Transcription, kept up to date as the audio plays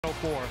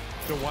104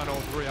 to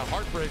 103. A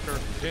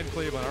heartbreaker in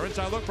Cleveland. Our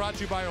Inside Look brought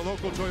to you by our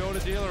local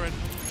Toyota dealer. And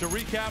to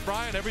recap,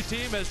 Brian, every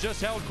team has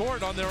just held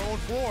court on their own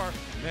floor,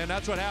 and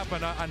that's what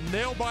happened. A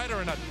nail-biter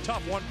and a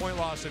tough one-point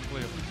loss in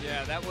Cleveland.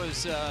 Yeah, that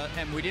was,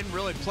 and we didn't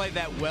really play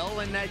that well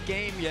in that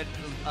game, yet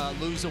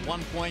lose a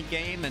one-point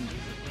game. And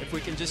if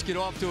we can just get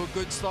off to a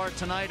good start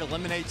tonight,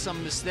 eliminate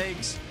some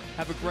mistakes,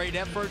 have a great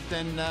effort,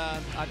 then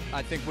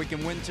I think we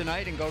can win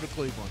tonight and go to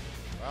Cleveland.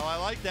 Well, I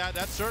like that.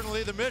 That's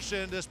certainly the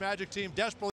mission. This Magic team desperately